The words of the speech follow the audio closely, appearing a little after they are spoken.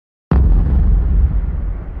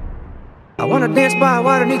I wanna dance by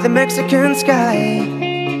water beneath the Mexican sky,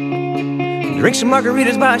 drink some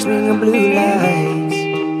margaritas by swinging blue lights,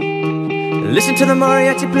 listen to the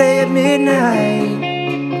mariachi play at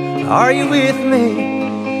midnight. Are you with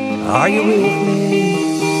me? Are you with me?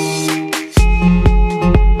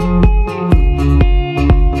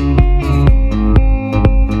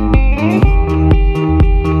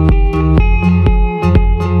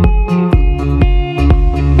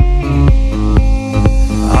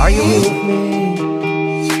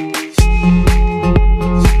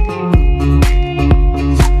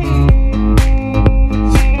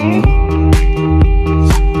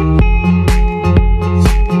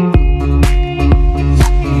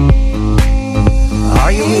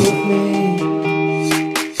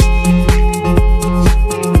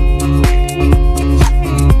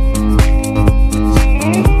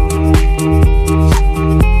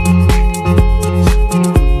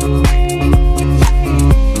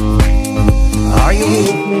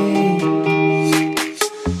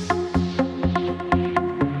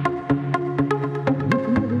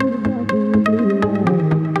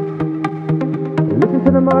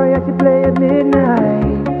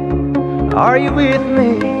 Are you with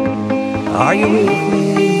me? Are you with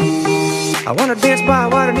me? I wanna dance by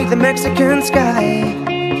water beneath the Mexican sky,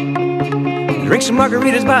 drink some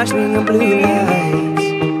margaritas by swinging blue lights,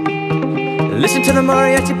 listen to the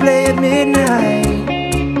mariachi play at midnight.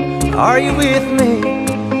 Are you with me?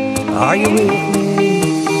 Are you with me?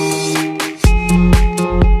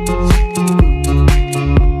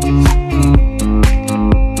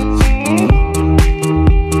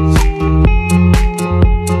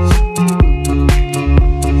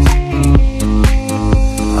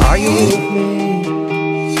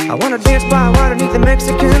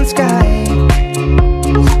 Mexican sky,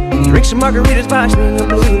 drink some margaritas by swinging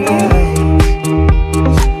blue lights,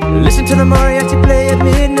 listen to the mariachi play at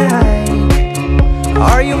midnight.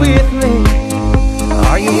 Are you with me?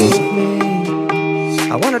 Are you with me?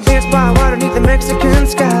 I wanna dance by water beneath the Mexican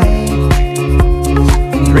sky,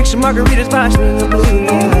 drink some margaritas by swinging blue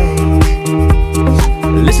lights,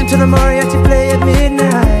 listen to the mariachi play at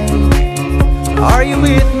midnight. Are you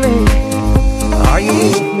with me? Are you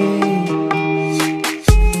with me?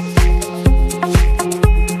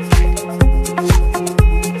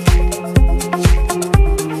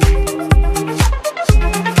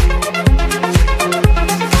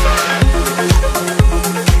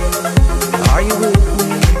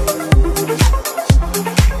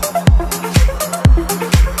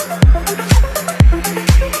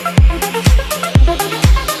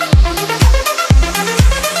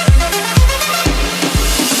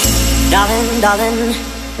 Darling,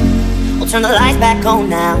 we'll turn the lights back on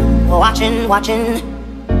now. We're watching,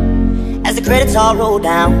 as the credits all roll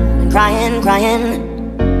down, and crying.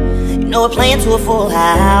 You know we're playing to a full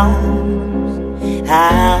house.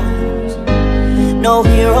 No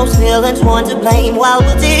heroes, villains, one to blame. While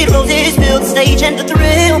wilted roses fill the stage, and the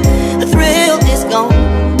thrill is gone.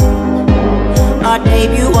 Our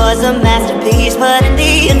debut was a masterpiece, but in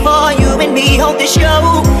the end, for you and me, hope this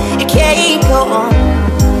show it can't go on.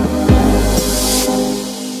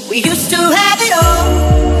 We used to have it all,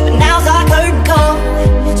 but now's our curtain call.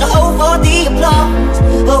 So hold for the applause,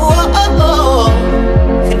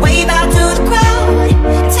 and wave out to the crowd,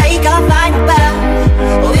 and take our final bow.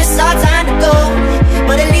 Oh, it's our time to go,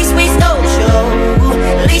 but at least we stole the show.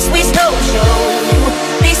 At least we stole the show.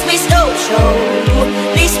 At least we stole the show.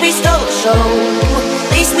 At least we stole the show.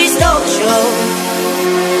 At least we stole the show.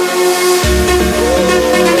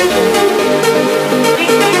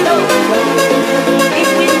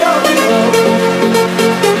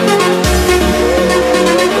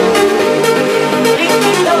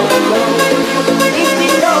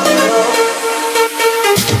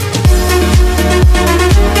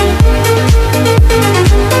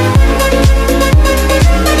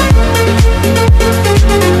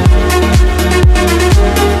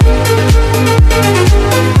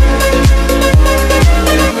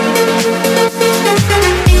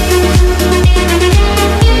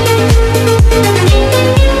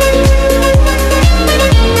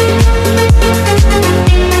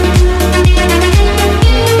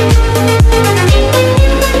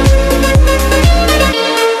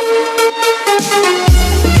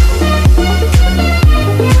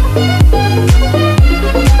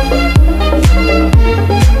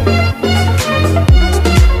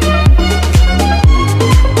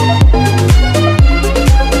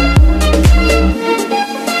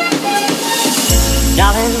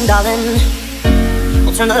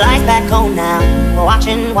 Turn the lights back on now. We're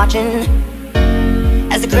watching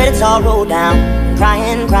as the credits all roll down,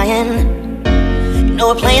 crying. You know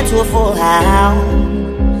we're playing to a full house.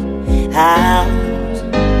 house.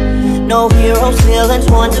 No heroes, villains,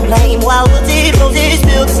 one to blame. While wilted roses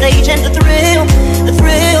fill the stage, and the thrill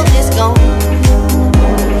is gone.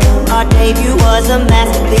 Our debut was a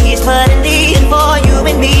masterpiece, but in the end, for you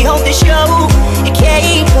and me on this show, it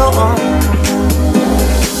can't go on.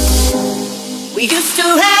 We used to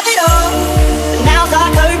have it all, but now's our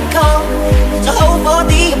curtain call. So hold for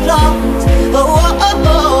the applause, oh, oh, oh,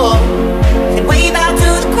 oh. And wave out to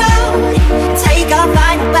the crowd, take our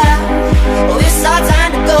final bow. Oh, it's our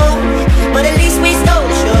time to go, but at least we stole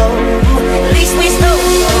the show. At least we stole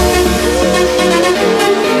the show.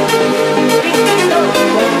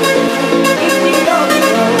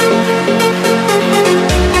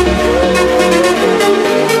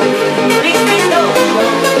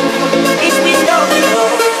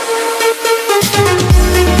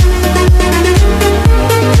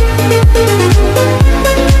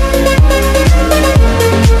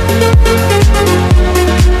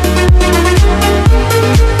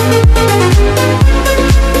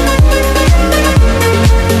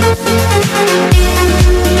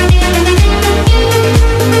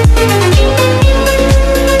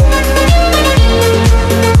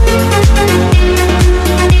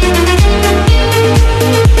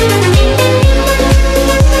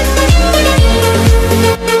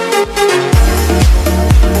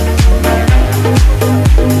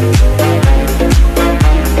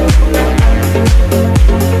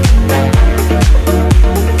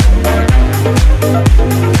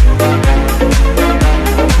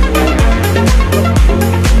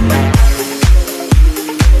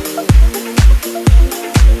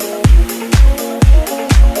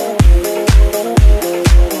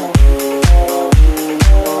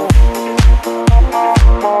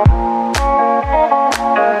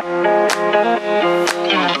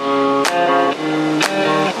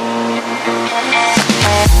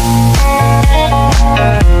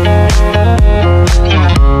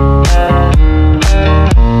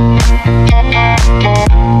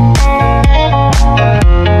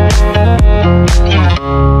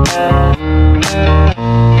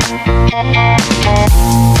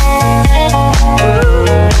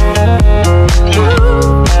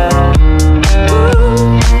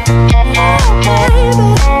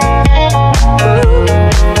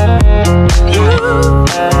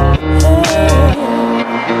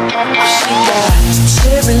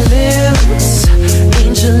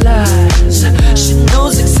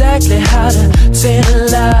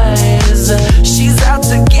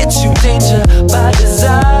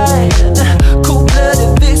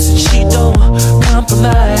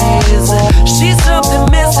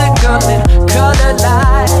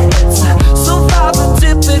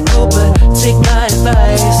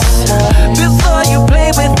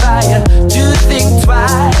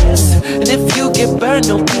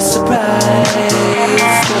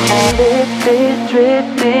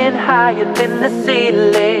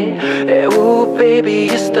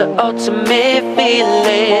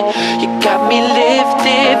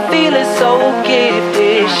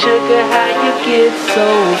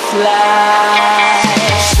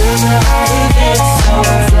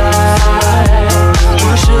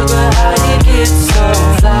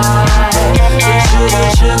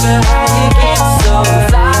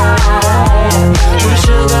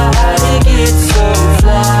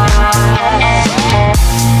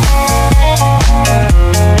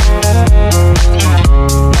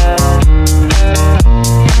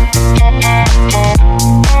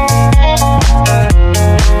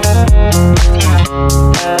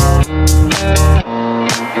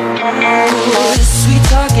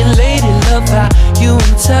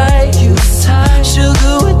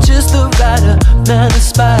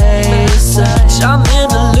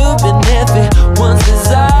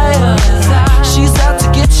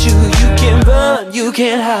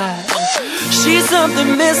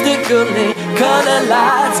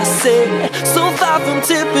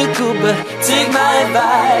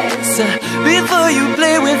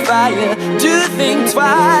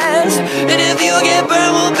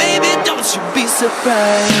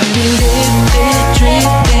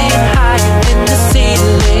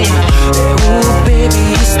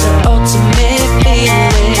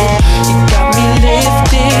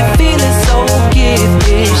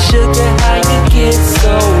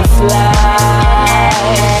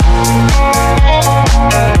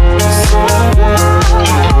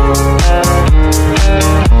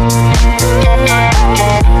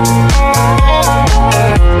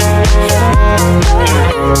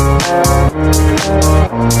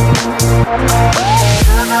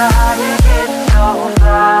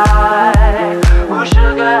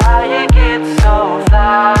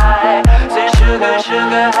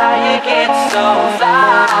 Sugar, how you get so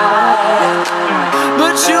fly?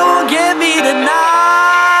 but you won't get me tonight.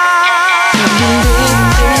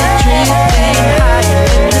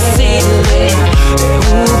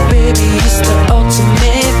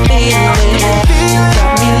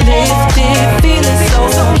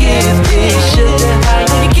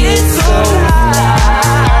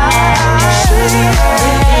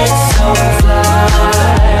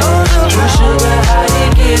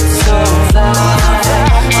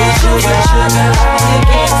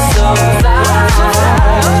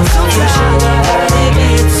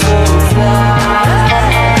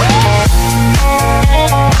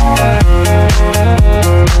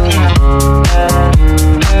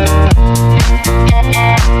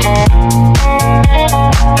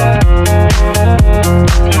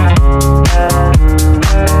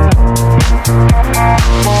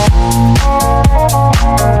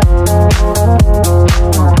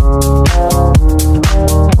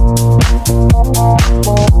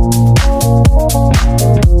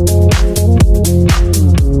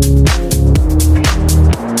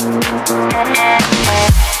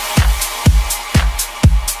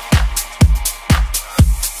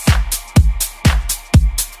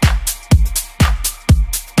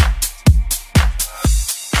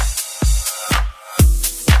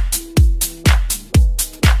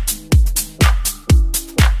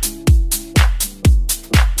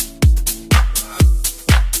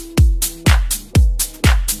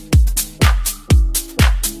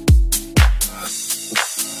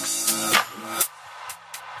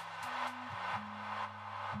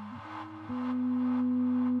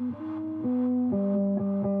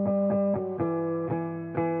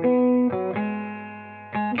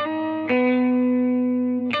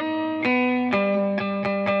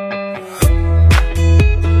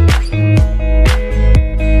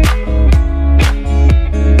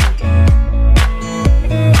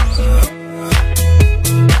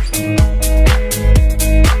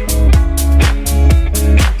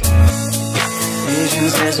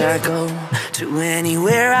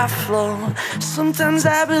 Sometimes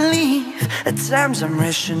I believe, at times I'm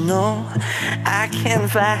rational. I can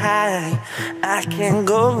fly high, I can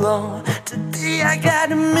go low. Today I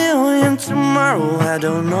got a million, tomorrow I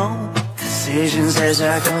don't know. Decisions as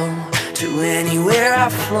I go, to anywhere I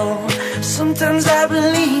flow. Sometimes I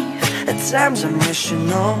believe, at times I'm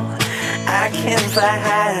rational. I can fly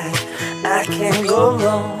high, I can go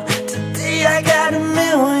low. Today I got a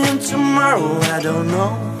million, tomorrow I don't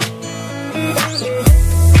know.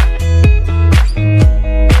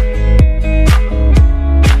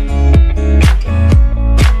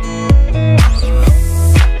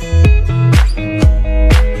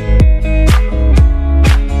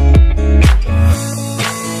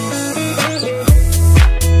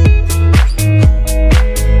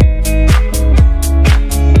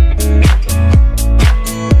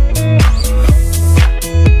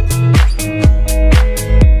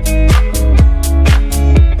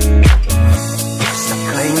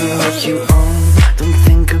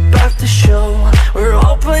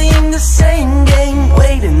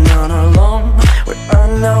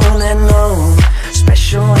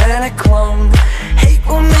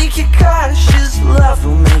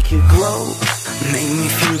 Make me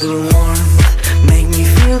feel the warmth, make me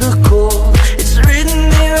feel the